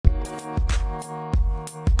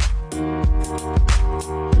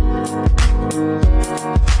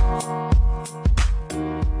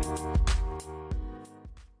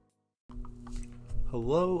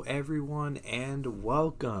everyone, and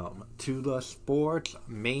welcome to the Sports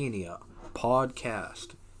Mania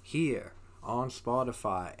podcast here on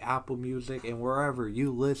Spotify, Apple Music, and wherever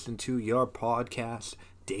you listen to your podcast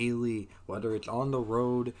daily, whether it's on the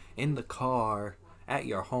road, in the car, at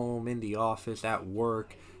your home, in the office, at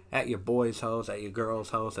work, at your boy's house, at your girl's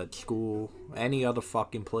house, at school, any other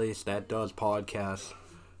fucking place that does podcasts.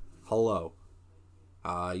 Hello.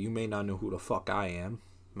 You may not know who the fuck I am.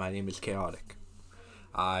 My name is Chaotic.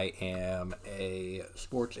 I am a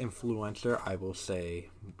sports influencer, I will say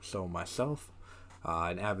so myself.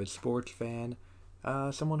 An avid sports fan.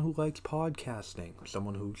 Someone who likes podcasting.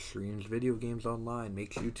 Someone who streams video games online,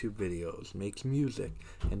 makes YouTube videos, makes music,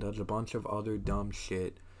 and does a bunch of other dumb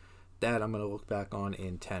shit that I'm going to look back on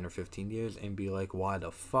in 10 or 15 years and be like, why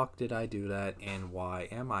the fuck did I do that, and why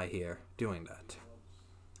am I here doing that?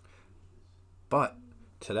 But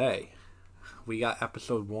today, we got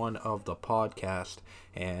episode 1 of the podcast,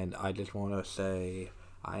 and I just want to say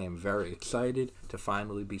I am very excited to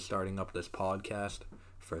finally be starting up this podcast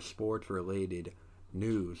for sports-related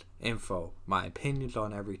news, info, my opinions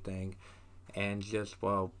on everything, and just,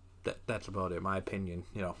 well, that's about it. My opinion,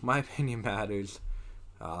 my opinion matters.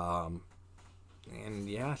 And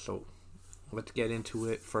yeah, so let's get into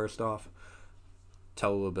it. First off,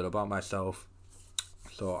 tell a little bit about myself.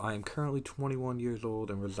 So I am currently 21 years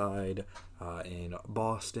old and reside in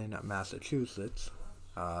Boston, Massachusetts.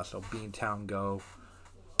 So Beantown Go.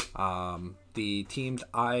 The teams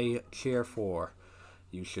I cheer for,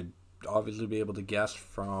 you should obviously be able to guess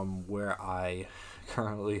from where I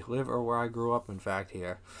currently live or where I grew up, in fact,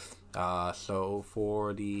 here. So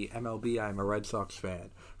for the MLB, I'm a Red Sox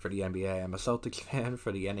fan. For the NBA, I'm a Celtics fan.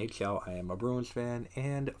 For the NHL, I am a Bruins fan.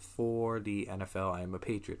 And for the NFL, I am a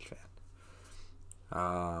Patriots fan.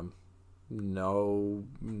 No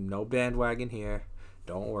bandwagon here.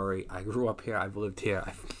 Don't worry. I grew up here. I've lived here.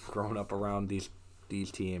 I've grown up around these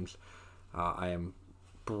teams. I am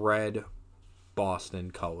bred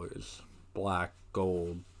Boston colors: black,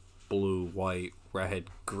 gold, blue, white, red,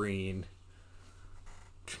 green.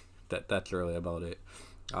 That's really about it.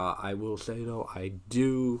 I will say though, I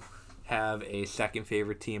do have a second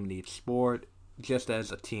favorite team in each sport, just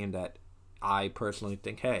as a team that I personally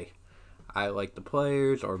think, hey, I like the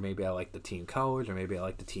players, or maybe I like the team colors, or maybe I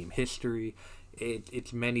like the team history.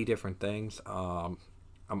 It's many different things. I'm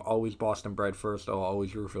always Boston bred first, though. I'll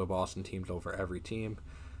always root for the Boston teams over every team.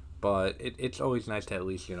 But it's always nice to at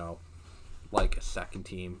least, like a second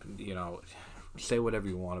team. Say whatever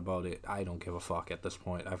you want about it. I don't give a fuck at this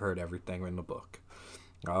point. I've heard everything in the book.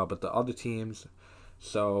 But the other teams,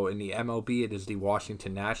 so in the MLB, it is the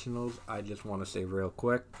Washington Nationals. I just want to say real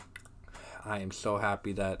quick, I am so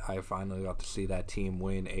happy that I finally got to see that team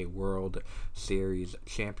win a World Series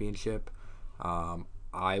championship.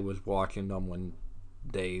 I was watching them when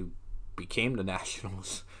they became the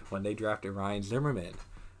Nationals, when they drafted Ryan Zimmerman.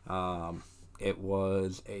 It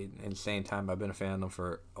was an insane time. I've been a fan of them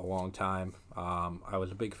for a long time. I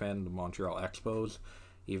was a big fan of the Montreal Expos,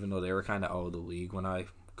 even though they were kind of out of the league when I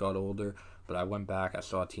got older. But I went back, I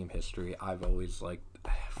saw team history. I've always liked,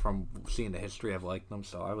 from seeing the history, I've liked them.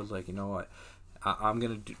 So I was like, you know what, I'm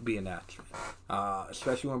going to be a Nats fan.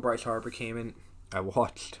 Especially when Bryce Harper came in. I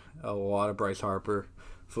watched a lot of Bryce Harper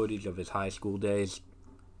footage of his high school days,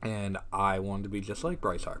 and I wanted to be just like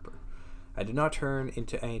Bryce Harper. I did not turn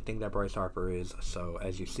into anything that Bryce Harper is, so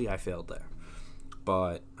as you see, I failed there.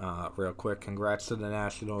 But real quick, congrats to the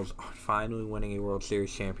Nationals on finally winning a World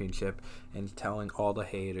Series championship and telling all the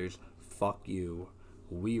haters, fuck you,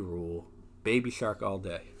 we rule, Baby Shark all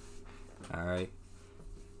day. Alright?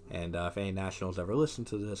 And if any Nationals ever listen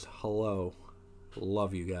to this, hello,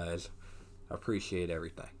 love you guys, appreciate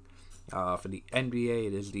everything. For the NBA,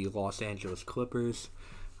 it is the Los Angeles Clippers.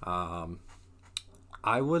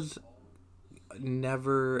 I was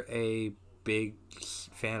never a big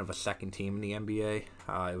fan of a second team in the NBA.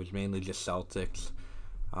 It was mainly just Celtics.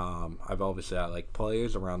 I like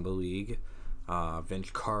players around the league.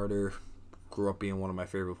 Vince Carter grew up being one of my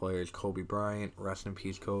favorite players. Kobe Bryant, rest in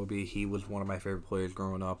peace Kobe. He was one of my favorite players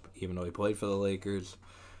growing up, even though he played for the Lakers.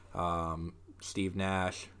 Steve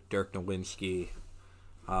Nash, Dirk Nowitzki.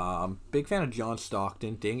 Big fan of John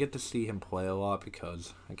Stockton. Didn't get to see him play a lot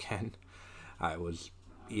because, again, I was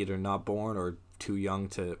either not born or too young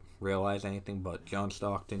to realize anything, but John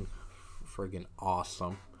Stockton, friggin'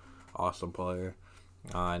 awesome player.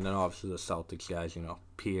 And then obviously the Celtics guys,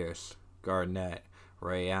 Pierce, Garnett,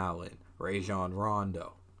 Ray Allen, Rajon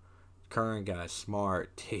Rondo. Current guys,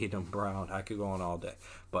 Smart, Tatum, Brown. I could go on all day.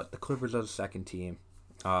 But the Clippers are the second team.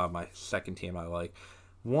 My second team I like.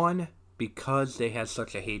 One, because they had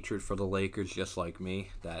such a hatred for the Lakers just like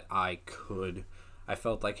me, that I I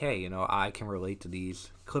felt like, hey, I can relate to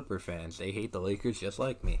these Clipper fans. They hate the Lakers just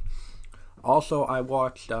like me. Also, I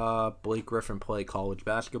watched Blake Griffin play college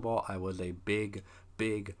basketball. I was a big,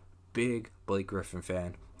 big, big Blake Griffin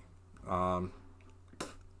fan.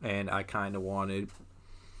 And I kind of wanted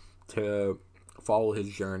to follow his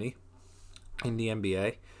journey in the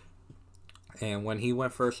NBA. And when he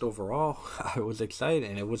went first overall, I was excited,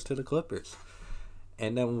 and it was to the Clippers.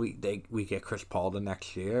 And then we get Chris Paul the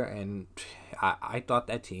next year, and I thought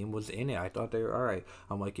that team was in it. I thought they were all right.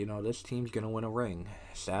 I'm like, this team's going to win a ring.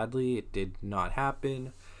 Sadly, it did not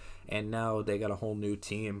happen, and now they got a whole new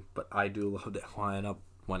team, but I do love that lineup.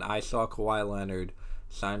 When I saw Kawhi Leonard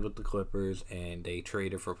signed with the Clippers and they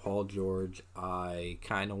traded for Paul George, I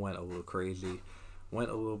kind of went a little crazy, went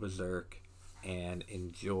a little berserk, and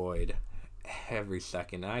enjoyed every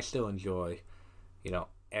second. And I still enjoy,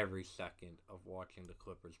 every second of watching the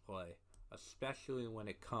Clippers play, especially when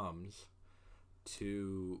it comes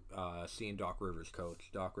to seeing Doc Rivers coach.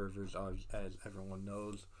 Doc Rivers, as everyone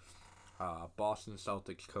knows, Boston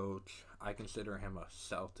Celtics coach. I consider him a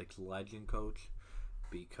Celtics legend coach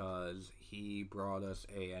because he brought us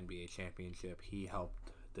a NBA championship. He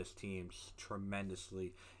helped this team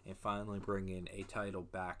tremendously and finally bring in a title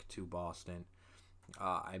back to Boston.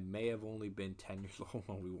 I may have only been 10 years old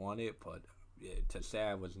when we won it, but to say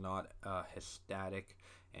I was not a ecstatic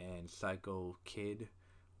and psycho kid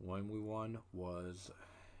when we won was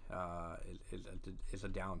is a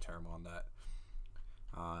down term on that.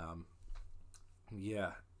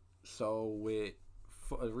 Yeah. So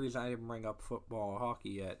the reason I didn't bring up football or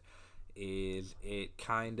hockey yet is it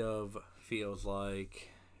kind of feels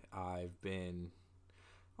like I've been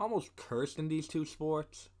almost cursed in these two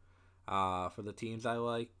sports. For the teams I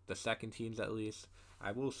like, the second teams at least.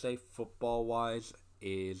 I will say football-wise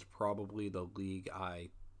is probably the league I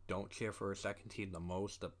don't cheer for a second team the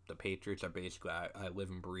most. The Patriots are basically, I live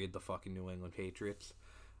and breathe the fucking New England Patriots.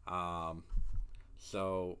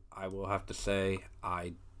 So I will have to say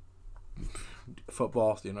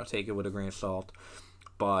football, take it with a grain of salt.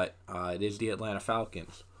 But it is the Atlanta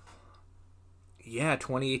Falcons. Yeah,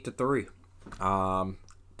 28-3.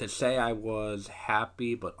 To say I was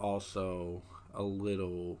happy, but also a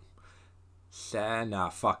little sad. Nah,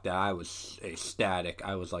 fuck that. I was ecstatic.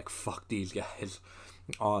 I was like, fuck these guys,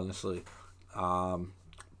 honestly.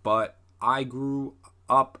 But I grew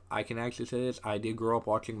up, I can actually say this, I did grow up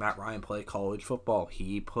watching Matt Ryan play college football.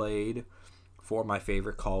 He played for my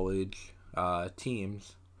favorite college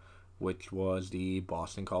teams, which was the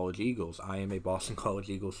Boston College Eagles. I am a Boston College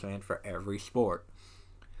Eagles fan for every sport.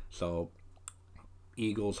 So,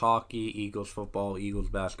 Eagles hockey, Eagles football, Eagles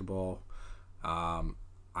basketball. I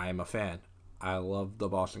am a fan. I love the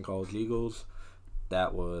Boston College Eagles.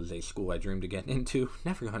 That was a school I dreamed of getting into.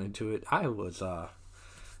 Never got into it. I was,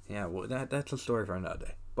 that's a story for another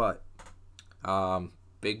day. But,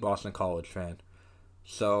 big Boston College fan.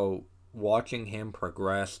 So, watching him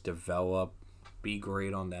progress, develop, be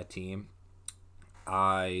great on that team,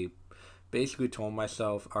 I basically told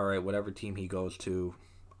myself, all right, whatever team he goes to,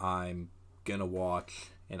 I'm gonna watch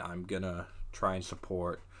and I'm gonna try and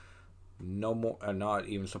support. No more, not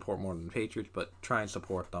even support more than the Patriots, but try and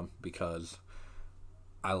support them because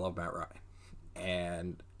I love Matt Ryan.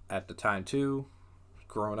 And at the time too,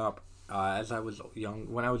 growing up, as I was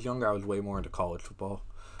young, when I was younger, I was way more into college football.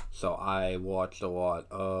 So I watched a lot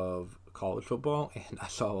of college football, and I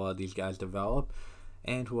saw a lot of these guys develop.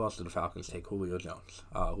 And who else did the Falcons take? Julio Jones.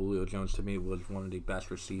 Julio Jones, to me, was one of the best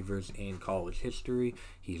receivers in college history.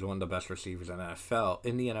 He's one of the best receivers in the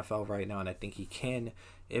NFL right now, and I think he can,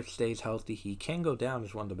 if stays healthy, he can go down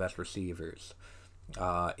as one of the best receivers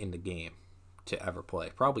in the game to ever play.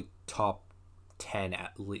 Probably top 10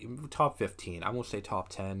 at least, top 15. I won't say top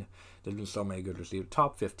 10. There's been so many good receivers.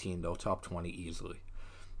 Top 15 though, top 20 easily.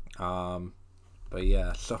 But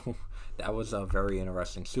yeah, so that was a very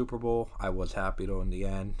interesting Super Bowl. I was happy though in the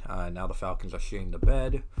end. Now the Falcons are shitting the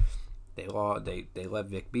bed. They let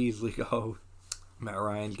Vic Beasley go. Matt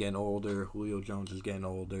Ryan's getting older. Julio Jones is getting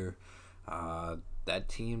older. That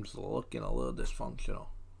team's looking a little dysfunctional.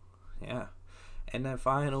 Yeah. And then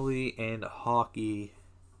finally in hockey,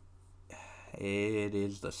 it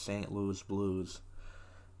is the St. Louis Blues.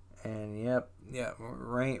 And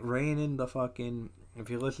rain in the fucking, if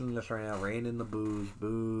you're listening to this right now, rain in the boos,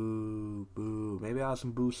 boo, boo. Maybe I'll have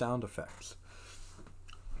some boo sound effects.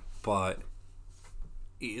 But,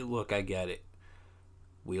 look, I get it.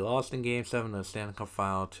 We lost in Game 7 of the Stanley Cup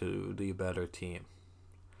Final to the better team.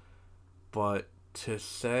 But to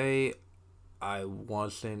say I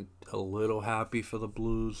wasn't a little happy for the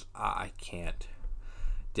Blues, I can't.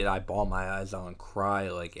 Did I bawl my eyes out and cry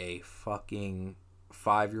like a fucking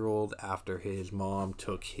 5-year-old after his mom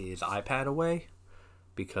took his iPad away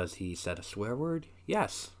because he said a swear word?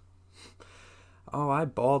 Yes. Oh, I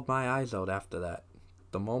bawled my eyes out after that.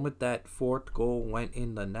 The moment that fourth goal went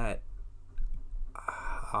in the net,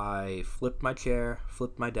 I flipped my chair,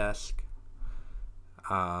 flipped my desk,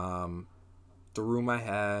 threw my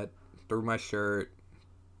hat, threw my shirt,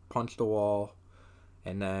 punched the wall,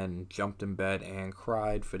 and then jumped in bed and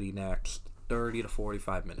cried for the next 30 to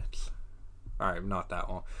 45 minutes. Alright, not that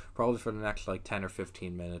long. Probably for the next 10 or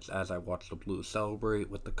 15 minutes as I watched the Blues celebrate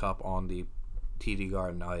with the cup on the TD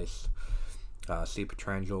Garden ice. See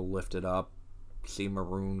Pietrangelo lift it up. See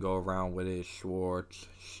Maroon go around with it. Schwartz,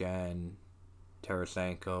 Shen,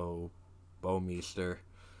 Tarasenko, Bouwmeester.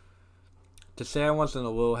 To say I wasn't a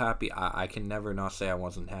little happy, I can never not say I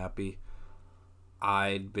wasn't happy.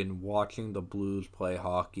 I'd been watching the Blues play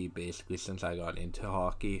hockey basically since I got into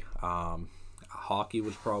hockey. Hockey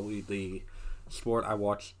was probably the sport I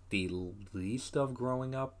watched the least of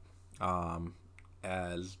growing up.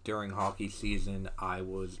 As during hockey season, I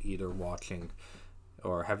was either watching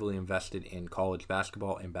or heavily invested in college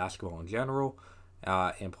basketball and basketball in general,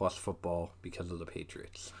 and plus football because of the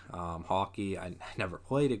Patriots. Hockey, I never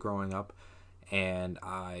played it growing up, and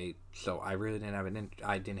I really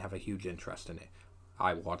didn't have a huge interest in it.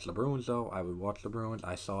 I watched the Bruins though. I would watch the Bruins.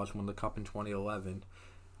 I saw us win the cup in 2011.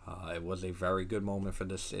 It was a very good moment for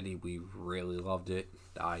the city. We really loved it.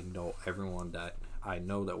 I know everyone that I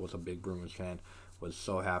know that was a big Bruins fan was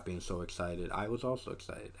so happy and so excited. I was also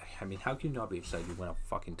excited. I mean, how can you not be excited to win a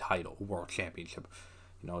fucking title, a world championship?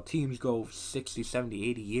 Teams go 60, 70,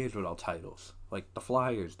 80 years without titles. Like the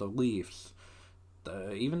Flyers, the Leafs,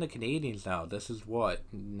 even the Canadians now. This is what,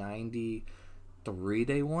 93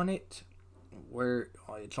 they won it? Where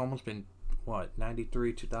it's almost been,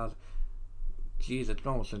 93, 2000? Jeez, it's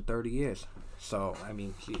almost been 30 years. So, I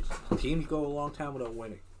mean, teams go a long time without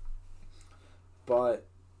winning. But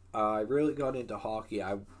I really got into hockey.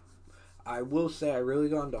 I will say I really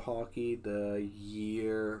got into hockey the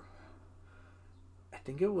year, I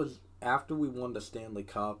think it was after we won the Stanley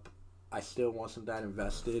Cup. I still wasn't that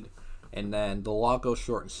invested. And then the lockout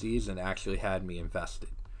shortened season actually had me invested.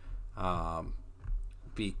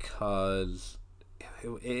 Because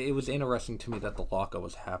it was interesting to me that the lockout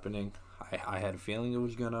was happening. I had a feeling it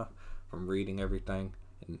was gonna, from reading everything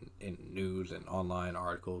in news and online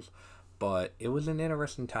articles, but it was an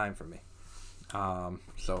interesting time for me.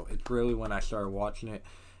 So it's really when I started watching it,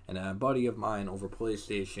 and a buddy of mine over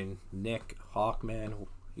PlayStation, Nick Hawkman,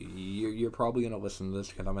 you're probably gonna listen to this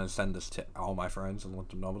because I'm gonna send this to all my friends and let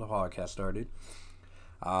them know the podcast started.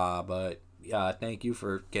 But yeah, thank you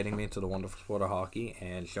for getting me into the wonderful sport of hockey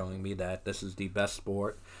and showing me that this is the best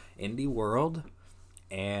sport in the world.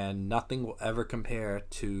 And nothing will ever compare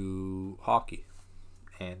to hockey.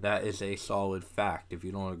 And that is a solid fact. If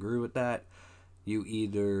you don't agree with that, you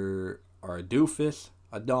either are a doofus,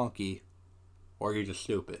 a donkey, or you're just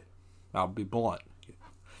stupid. I'll be blunt.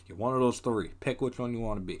 You're one of those three. Pick which one you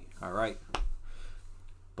want to be. Alright?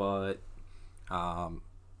 But, I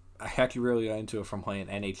actually really got into it from playing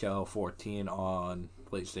NHL 14 on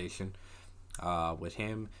PlayStation. With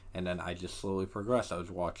him, and then I just slowly progressed.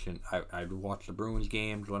 I'd watch the Bruins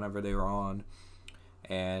games whenever they were on,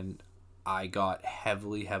 and I got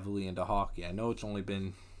heavily into hockey. I know it's only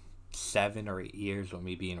been 7 or 8 years of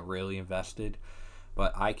me being really invested,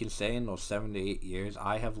 but I can say in those 7 to 8 years,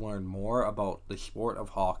 I have learned more about the sport of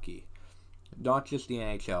hockey, not just the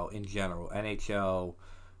NHL in general. NHL,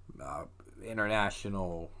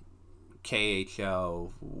 international,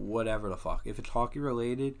 KHL, whatever the fuck. If it's hockey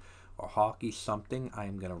related or hockey something,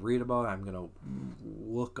 I'm going to read about it, I'm going to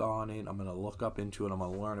look on it, I'm going to look up into it, I'm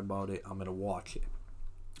going to learn about it, I'm going to watch it.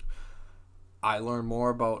 I learn more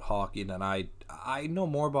about hockey than I know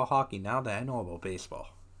more about hockey now than I know about baseball.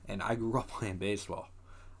 And I grew up playing baseball.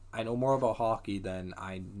 I know more about hockey than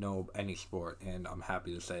I know any sport, and I'm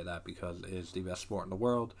happy to say that because it is the best sport in the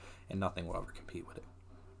world, and nothing will ever compete with it.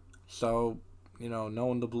 So,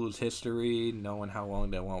 knowing the Blues' history, knowing how long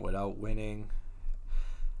they went without winning,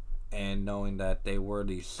 and knowing that they were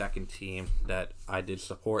the second team that I did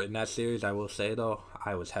support in that series, I will say, though,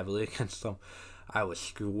 I was heavily against them. I was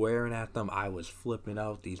swearing at them. I was flipping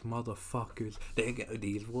out these motherfuckers.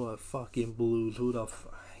 These what fucking Blues? Who the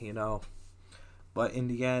But in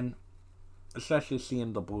the end, especially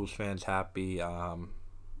seeing the Blues fans happy,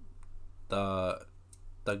 the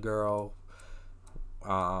girl,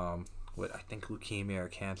 with I think leukemia or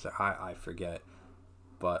cancer, I forget.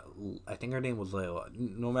 But I think her name was Layla.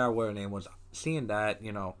 No matter what her name was, seeing that,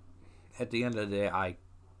 at the end of the day, I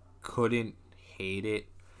couldn't hate it.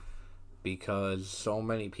 because so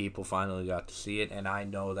many people finally got to see it, and I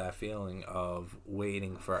know that feeling of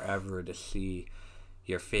waiting forever to see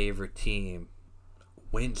your favorite team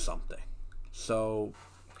win something. So,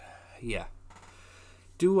 yeah.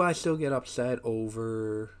 Do I still get upset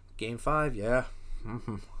over Game 5? Yeah.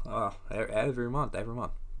 Every month.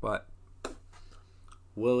 But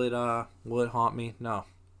will it haunt me? No.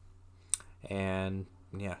 And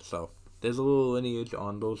yeah, so there's a little lineage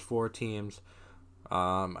on those four teams.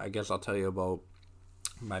 I guess I'll tell you about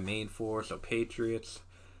my main four. So Patriots.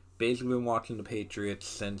 Basically been watching the Patriots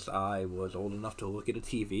since I was old enough to look at a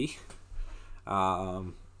TV. I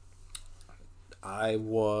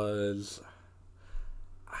want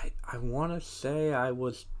to say I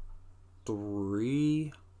was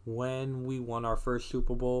 3 when we won our first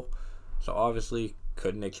Super Bowl. So obviously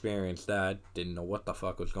couldn't experience that. Didn't know what the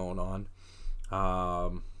fuck was going on.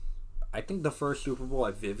 I think the first Super Bowl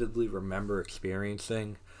I vividly remember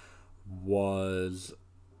experiencing was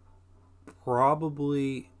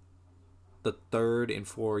probably the third in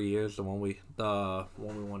 4 years. The one we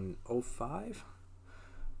won in 05?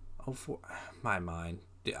 04? My mind.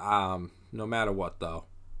 No matter what though.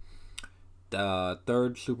 The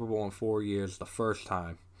third Super Bowl in 4 years, the first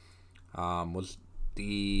time, was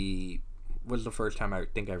the first time I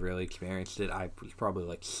think I really experienced it. I was probably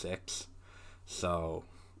like 6, so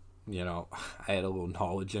I had a little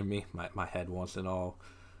knowledge in me. My head wasn't all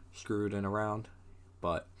screwed and around,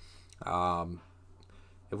 but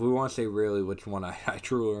if we want to say really which one I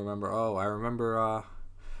truly remember, I remember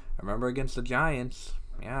against the Giants.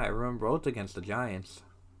 Yeah, I remember both against the Giants.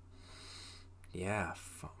 Yeah,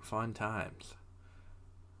 fun times.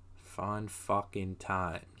 Fun fucking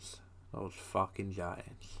times. Those fucking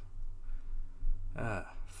Giants.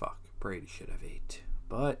 Fuck. Brady should have ate.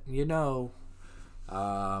 But,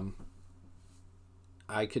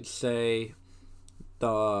 I could say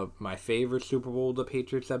my favorite Super Bowl the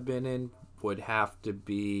Patriots have been in would have to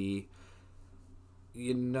be,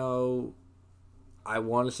 I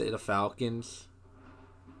want to say the Falcons.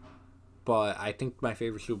 But I think my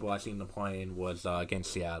favorite Super Bowl I've seen them play in was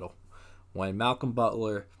against Seattle. When Malcolm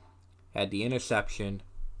Butler had the interception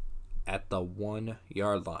at the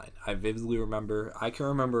 1-yard line. I vividly remember. I can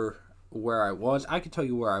remember where I was. I can tell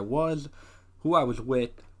you where I was, who I was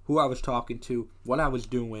with, who I was talking to, what I was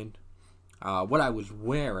doing, what I was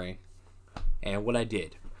wearing, and what I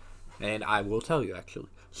did. And I will tell you, actually.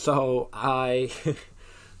 So, at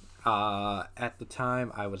the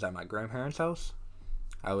time, I was at my grandparents' house.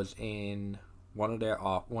 I was in one of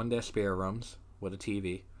their spare rooms with a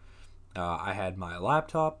TV. I had my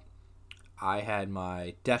laptop. I had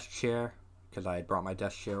my desk chair, because I had brought my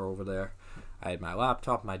desk chair over there. I had my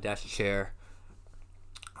laptop, my desk chair.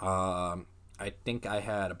 I think I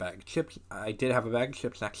had a bag of chips. I did have a bag of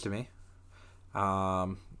chips next to me.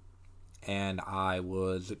 And I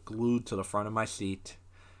was glued to the front of my seat,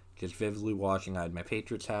 just vividly watching. I had my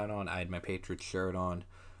Patriots hat on. I had my Patriots shirt on.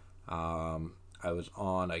 I was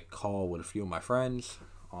on a call with a few of my friends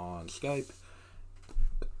on Skype.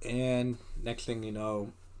 And next thing you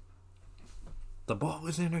know, the ball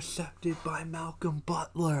was intercepted by Malcolm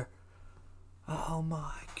Butler. Oh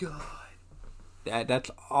my God. That's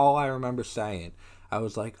all I remember saying. I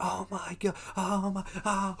was like, oh my God. Oh my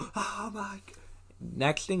God.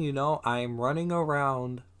 Next thing you know, I'm running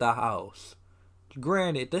around the house.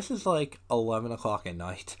 Granted, this is like 11 o'clock at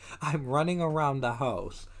night. I'm running around the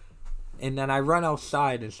house. And then I run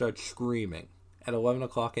outside and start screaming at 11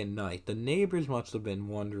 o'clock at night. The neighbors must have been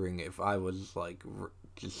wondering if I was like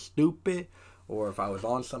just stupid or if I was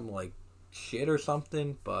on some like shit or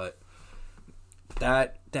something. But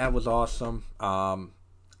that was awesome.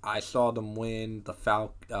 I saw them win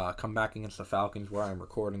come back against the Falcons, where I'm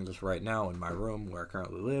recording this right now in my room where I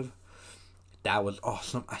currently live. That was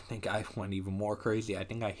awesome. I think I went even more crazy. I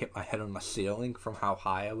think I hit my head on the ceiling from how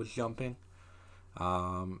high I was jumping.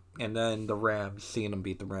 And then the Rams, seeing them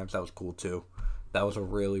beat the Rams, that was cool too. That was a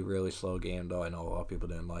really, really slow game, though. I know a lot of people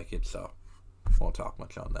didn't like it, so won't talk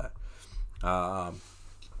much on that.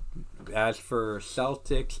 As for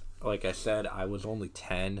Celtics, like I said, I was only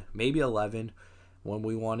 10, maybe 11 when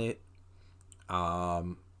we won it.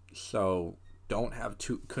 So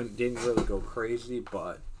didn't really go crazy,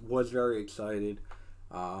 but was very excited.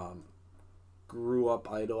 Grew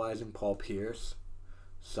up idolizing Paul Pierce.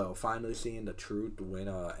 So finally seeing the Truth win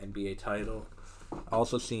a NBA title.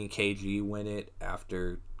 Also seeing KG win it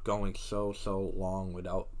after going so long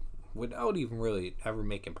without even really ever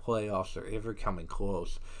making playoffs or ever coming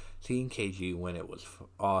close. Seeing KG win it was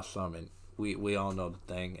awesome, and we all know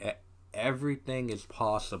the thing. Everything is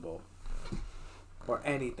possible. Or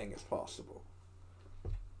anything is possible.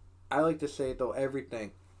 I like to say, though,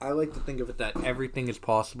 everything I like to think of it that everything is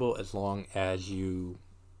possible as long as you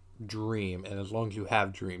dream, and as long as you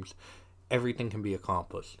have dreams, everything can be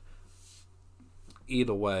accomplished.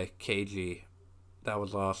 Either way, KG, that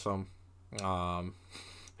was awesome. Um,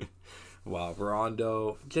 wow,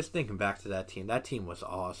 Rondo. Just thinking back to that team was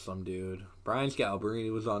awesome, dude. Brian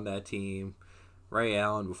Scalabrine was on that team. Ray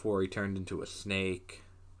Allen before he turned into a snake.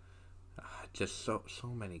 Just so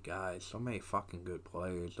many guys, so many fucking good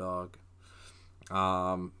players, dog.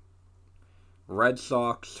 Red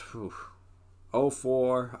Sox, whew,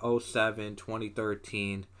 04, 07,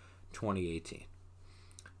 2013, 2018.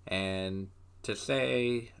 And to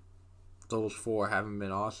say those four haven't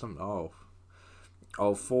been awesome,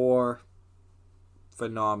 04,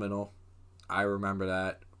 phenomenal. I remember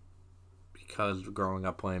that because growing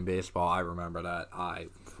up playing baseball, I remember that. I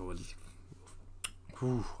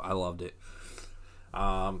loved it.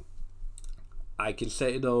 I can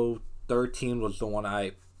say though, 13 was the one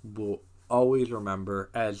I will always remember.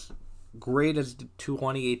 As great as the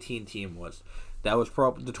 2018 team was, that was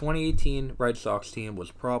probably the 2018 Red Sox team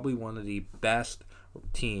was probably one of the best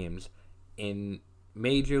teams in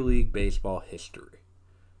Major League Baseball history.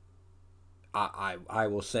 I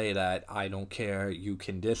will say that. I don't care. You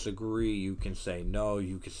can disagree. You can say no.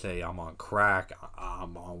 You can say I'm on crack.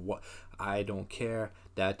 I'm on what. I don't care.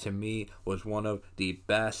 That to me was one of the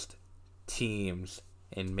best teams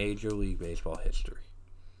in Major League Baseball history.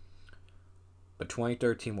 But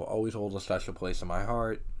 2013 will always hold a special place in my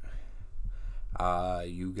heart.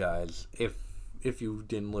 You guys, if you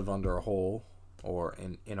didn't live under a hole or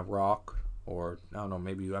in a rock, or I don't know,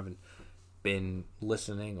 maybe you haven't been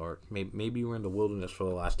listening, or maybe you were in the wilderness for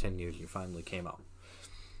the last 10 years and you finally came out.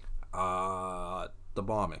 The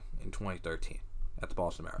bombing in 2013 at the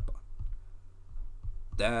Boston Marathon.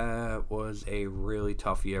 That was a really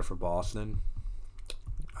tough year for Boston.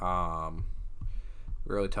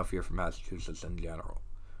 Really tough year for Massachusetts in general.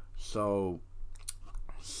 So,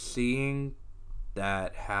 seeing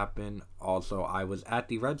that happen, also, I was at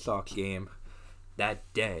the Red Sox game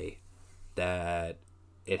that day that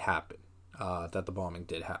it happened. That the bombing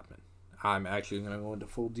did happen. I'm actually going to go into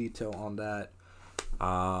full detail on that.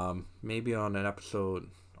 Maybe on an episode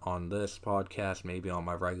on this podcast, maybe on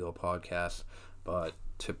my regular podcast. But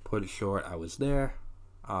to put it short, I was there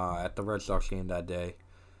at the Red Sox game that day.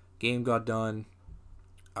 Game got done.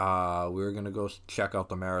 We were going to go check out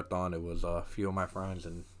the marathon. It was a few of my friends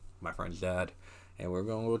and my friend's dad. And we were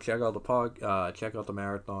going to go check out the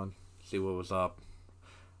marathon, see what was up.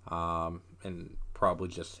 And probably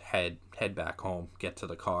just head back home, get to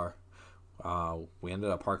the car. We ended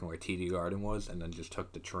up parking where TD Garden was, and then just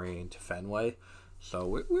took the train to Fenway. So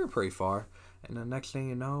we were pretty far. And the next thing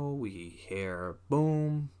you know, we hear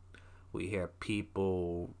boom. We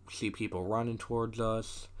see people running towards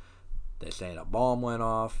us. They're saying a bomb went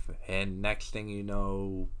off. And next thing you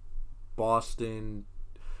know, Boston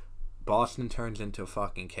turns into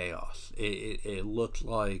fucking chaos. It looks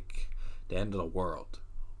like the end of the world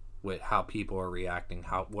with how people are reacting,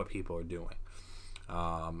 what people are doing.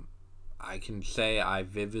 I can say I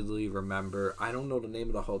vividly remember. I don't know the name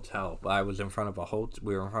of the hotel, but I was in front of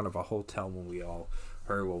we were in front of a hotel when we all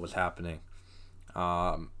heard what was happening.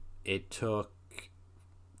 It took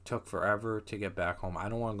forever to get back home. I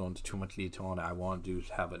don't want to go into too much detail on it. I want to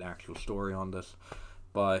have an actual story on this,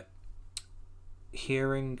 but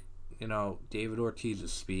hearing David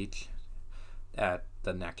Ortiz's speech at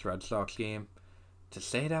the next Red Sox game, to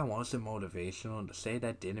say that wasn't motivational, to say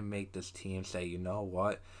that didn't make this team say, you know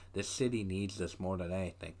what, this city needs this more than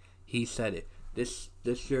anything. He said it. This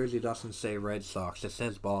jersey doesn't say Red Sox, it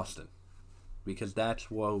says Boston. Because that's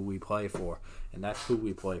what we play for, and that's who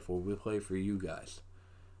we play for. We play for you guys.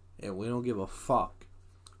 And we don't give a fuck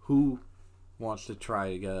who wants to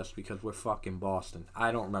try to get us, because we're fucking Boston.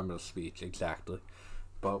 I don't remember the speech exactly,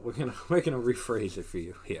 but we're gonna rephrase it for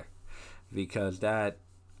you here, because that,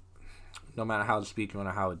 no matter how the speech went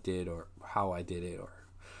or how it did or how I did it, or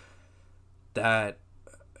that,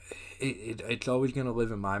 it's always gonna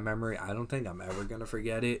live in my memory. I don't think I'm ever gonna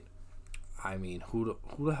forget it. I mean, who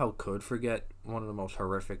the hell could forget one of the most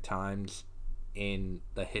horrific times in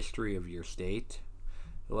the history of your state,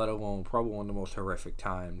 let alone probably one of the most horrific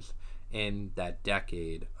times in that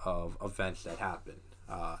decade of events that happened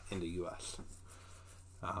in the U.S.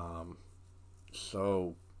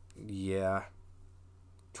 So, yeah,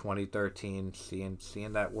 2013,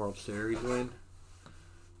 seeing that World Series win,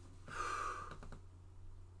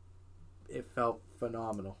 it felt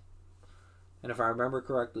phenomenal. And if I remember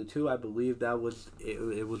correctly, too, I believe that was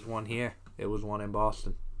it was one here. It was one in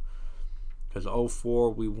Boston. Because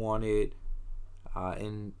 04, we won it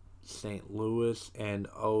in St. Louis, and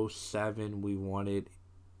 07, we won it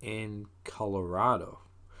in Colorado.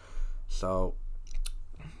 So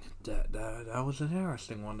that was an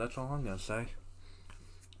interesting one. That's all I'm gonna say.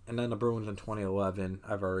 And then the Bruins in 2011.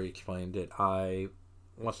 I've already explained it. I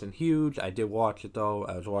wasn't huge. I did watch it though.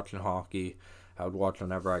 I was watching hockey. I would watch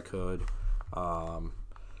whenever I could. Um,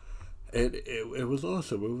 it was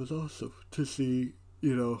awesome. It was awesome to see,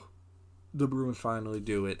 the Bruins finally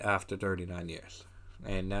do it after 39 years.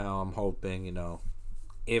 And now I'm hoping,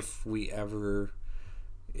 if we ever,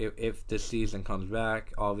 if this season comes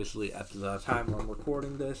back, obviously at the time I'm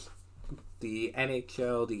recording this, the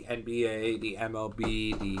NHL, the NBA, the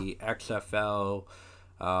MLB, the XFL,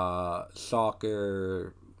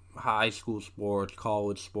 soccer, high school sports,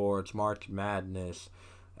 college sports, March Madness,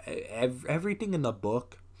 everything in the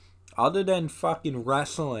book, other than fucking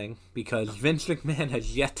wrestling, because Vince McMahon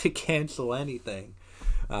has yet to cancel anything,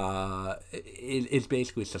 is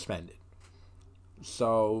basically suspended.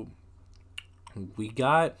 So we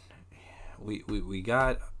got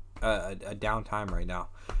a downtime right now,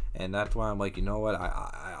 and that's why I'm like, you know what,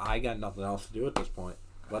 I got nothing else to do at this point.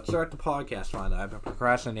 Let's start the podcast finally. I've been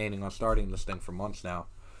procrastinating on starting this thing for months now.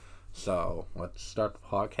 So let's start the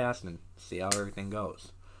podcast and see how everything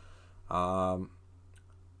goes.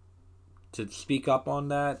 To speak up on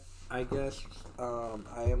that, I guess,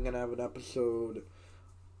 I am going to have an episode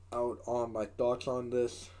out on my thoughts on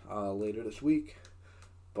this later this week.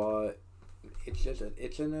 But it's just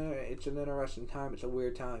it's an interesting time. It's a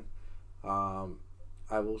weird time.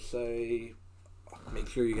 I will say, make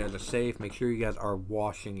sure you guys are safe. Make sure you guys are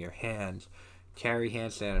washing your hands. Carry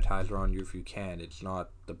hand sanitizer on you if you can. It's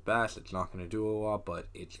not the best. It's not going to do a lot, but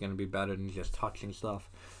it's going to be better than just touching stuff.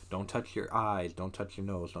 Don't touch your eyes. Don't touch your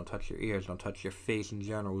nose. Don't touch your ears. Don't touch your face in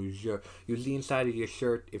general. Use the inside of your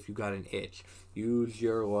shirt if you got an itch. Use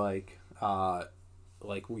your like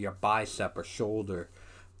your bicep or shoulder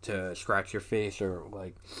to scratch your face, or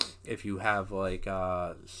like if you have like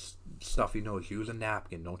stuffy nose, use a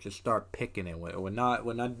napkin. Don't just start picking it. We're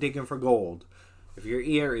not digging for gold. If your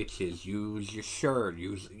ear itches, use your shirt.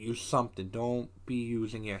 Use something. Don't be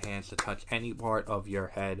using your hands to touch any part of your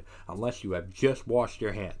head unless you have just washed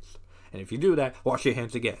your hands. And if you do that, wash your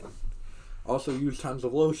hands again. Also, use tons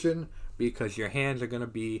of lotion because your hands are gonna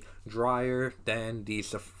be drier than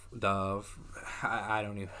I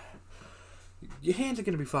don't even. Your hands are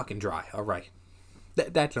gonna be fucking dry. All right,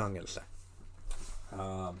 that's all I'm gonna say.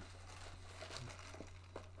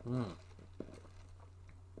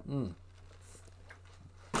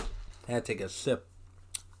 I had to take a sip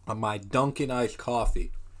of my Dunkin' iced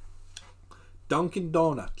coffee. Dunkin'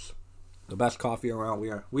 Donuts, the best coffee around.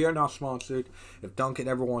 We are not sponsored. If Dunkin'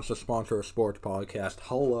 ever wants to sponsor a sports podcast,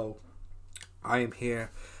 hello, I am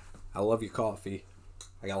here. I love your coffee.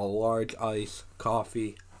 I got a large ice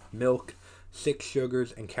coffee, milk, 6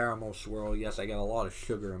 sugars, and caramel swirl. Yes, I got a lot of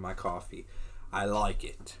sugar in my coffee. I like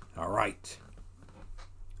it. All right.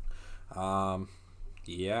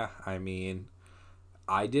 Yeah, I mean,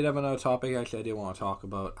 I did have another topic actually I did want to talk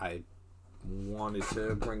about. I wanted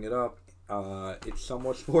to bring it up. It's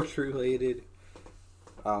somewhat sports related.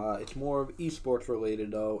 It's more of esports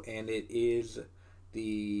related though, and it is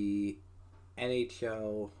the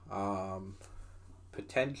NHL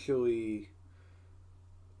potentially.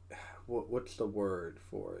 What's the word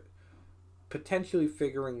for it? Potentially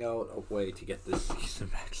figuring out a way to get this season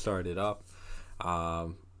back started up.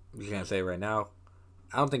 I'm just gonna say right now,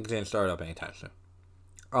 I don't think it's gonna start up anytime soon.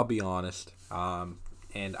 I'll be honest.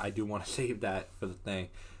 And I do want to save that for the thing.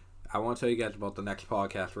 I want to tell you guys about the next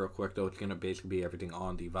podcast real quick, though. It's going to basically be everything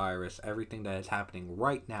on the virus, everything that is happening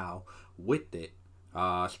right now with it,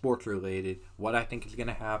 sports related, what I think is going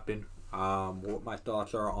to happen, what my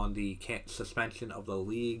thoughts are on the suspension of the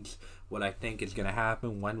leagues, what I think is going to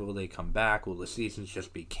happen, when will they come back, will the seasons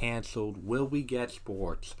just be canceled, will we get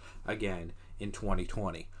sports again in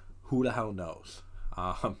 2020? Who the hell knows?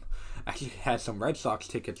 I actually had some Red Sox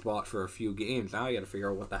tickets bought for a few games. Now I got to figure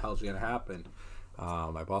out what the hell's going to happen.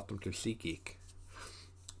 I bought them through SeatGeek.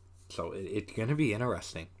 So it's going to be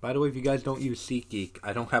interesting. By the way, if you guys don't use SeatGeek,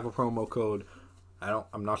 I don't have a promo code.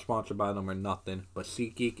 I'm not sponsored by them or nothing. But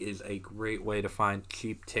SeatGeek is a great way to find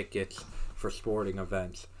cheap tickets for sporting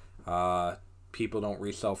events. People don't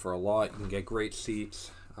resell for a lot. You can get great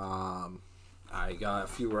seats. I got a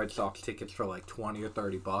few Red Sox tickets for like $20 or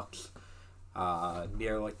 $30.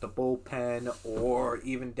 Near like the bullpen or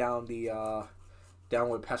even down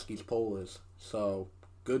where Pesky's pole is. So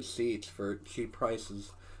good seats for cheap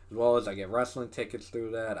prices, as well as I get wrestling tickets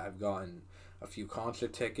through that. I've gotten a few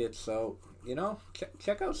concert tickets, so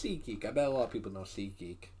check out SeatGeek. I bet a lot of people know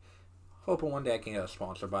SeatGeek. Hoping one day I can get a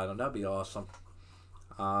sponsor by them. That'd be awesome.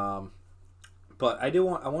 But I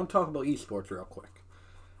want to talk about esports real quick.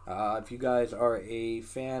 If you guys are a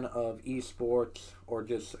fan of esports or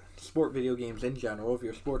just sport video games in general, if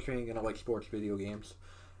you're a sports fan, you're going to like sports video games.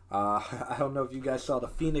 I don't know if you guys saw the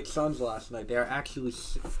Phoenix Suns last night. They're actually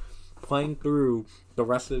playing through the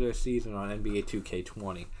rest of their season on NBA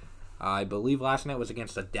 2K20. I believe last night was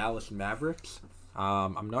against the Dallas Mavericks.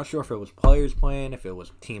 I'm not sure if it was players playing, if it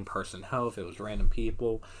was team personnel, if it was random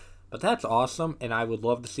people. But that's awesome, and I would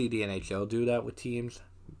love to see the NHL do that with teams.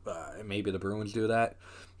 Maybe the Bruins do that.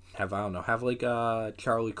 Have like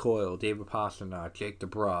Charlie Coyle, David Pastrnak, Jake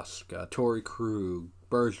DeBrusk, Torrey Krug,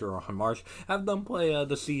 Bergeron, Marsh. Have them play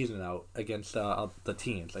the season out against the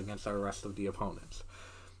teams, against the rest of the opponents.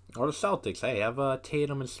 Or the Celtics. Hey, have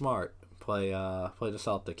Tatum and Smart play the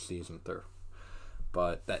Celtics season through.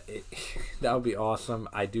 But that would be awesome.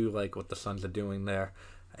 I do like what the Suns are doing there.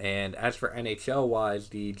 And as for NHL wise,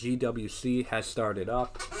 the GWC has started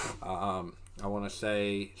up. I want to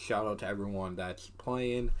say shout out to everyone that's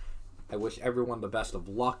playing. I wish everyone the best of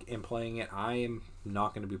luck in playing it. I am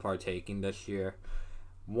not going to be partaking this year.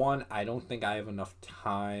 One, I don't think I have enough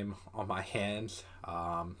time on my hands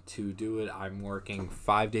to do it. I'm working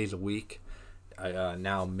 5 days a week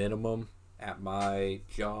now minimum at my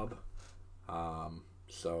job.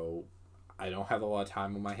 So I don't have a lot of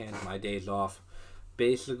time on my hands. My days off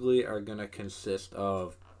basically are going to consist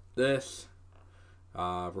of this,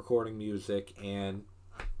 recording music, and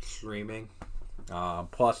streaming.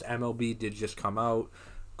 Plus, MLB did just come out.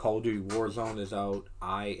 Call of Duty Warzone is out.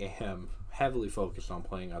 I am heavily focused on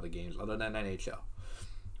playing other games other than NHL.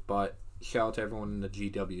 But shout out to everyone in the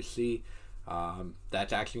GWC.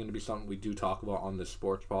 That's actually going to be something we do talk about on the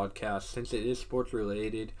sports podcast, since it is sports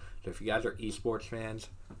related. So if you guys are esports fans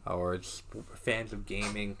or fans of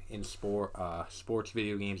gaming in sports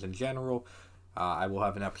video games in general, I will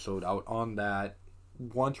have an episode out on that.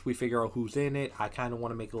 Once we figure out who's in it, I kind of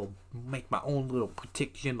want to make my own little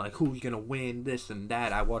prediction, like who's gonna win this and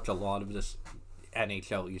that. I watch a lot of this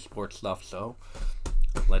NHL esports stuff, so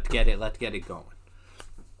let's get it going.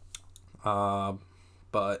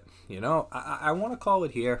 But I want to call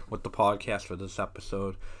it here with the podcast for this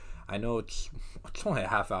episode. I know it's only a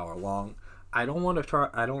half hour long. I don't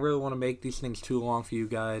really want to make these things too long for you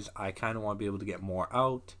guys. I kind of want to be able to get more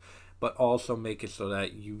out, but also make it so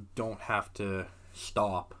that you don't have to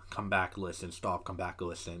stop, come back, listen, stop, come back,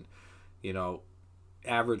 listen.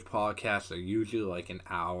 Average podcasts are usually like an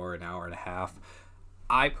hour and a half.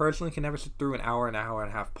 I personally can never sit through an hour and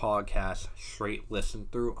a half podcast straight listen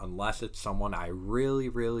through unless it's someone I really,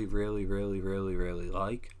 really, really, really, really, really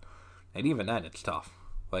like. And even then, it's tough.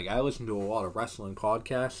 Like, I listen to a lot of wrestling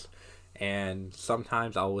podcasts, and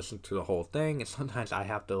sometimes I'll listen to the whole thing, and sometimes I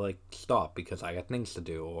have to, stop because I got things to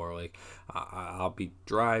do, or, I'll be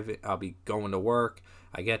driving, I'll be going to work,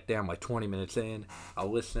 I get there, I'm 20 minutes in, I'll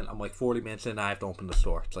listen, I'm 40 minutes in, I have to open the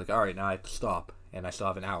store. It's alright, now I have to stop, and I still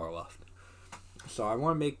have an hour left. So I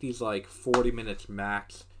want to make these 40 minutes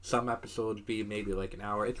max. Some episodes be maybe an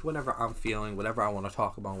hour. It's whatever I'm feeling, whatever I want to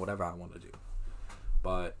talk about, whatever I want to do.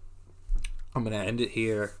 But I'm going to end it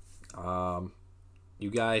here. You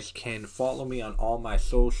guys can follow me on all my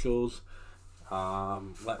socials.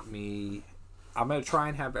 I'm going to try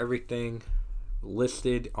and have everything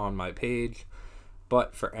listed on my page.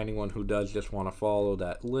 But for anyone who does just want to follow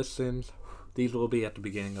that listens, these will be at the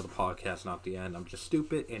beginning of the podcast, not the end. I'm just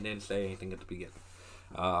stupid and didn't say anything at the beginning.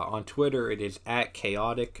 On Twitter, it is at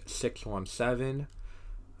chaotic617.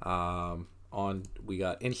 We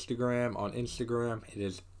got Instagram. On Instagram, it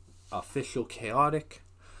is official chaotic.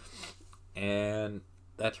 And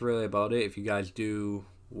that's really about it. If you guys do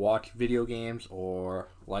watch video games or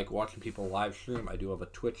like watching people live stream, I do have a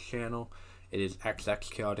Twitch channel. It is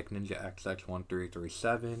XX Chaotic Ninja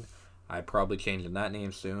XX1337. I'm probably changing that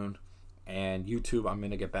name soon. And YouTube, I'm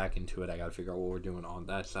going to get back into it. I got to figure out what we're doing on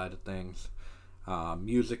that side of things.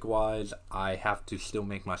 Music-wise, I have to still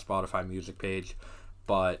make my Spotify music page.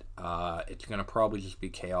 But it's going to probably just be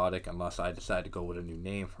chaotic unless I decide to go with a new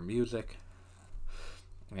name for music.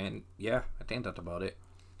 And yeah, I think that's about it.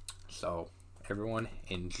 So, everyone,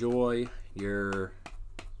 enjoy your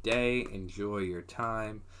day. Enjoy your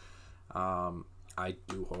time. I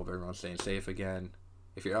do hope everyone's staying safe again.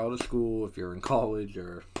 If you're out of school, if you're in college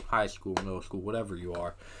or high school, middle school, whatever you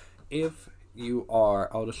are, if you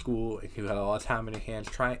are out of school and you have a lot of time in your hands,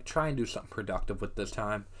 try and do something productive with this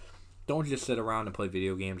time. Don't just sit around and play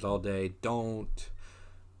video games all day. Don't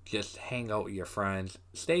just hang out with your friends.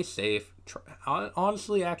 Stay safe.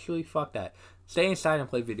 Honestly, actually, fuck that. Stay inside and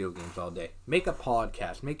play video games all day. Make a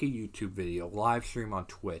podcast. Make a YouTube video. Live stream on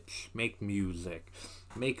Twitch. Make music.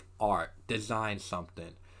 Make art. Design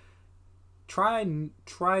something. Try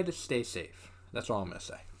to stay safe. That's all I'm going to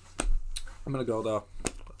say. I'm going to go, though.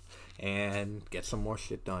 and get some more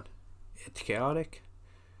shit done. It's chaotic,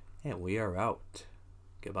 and we are out.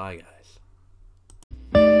 Goodbye, guys.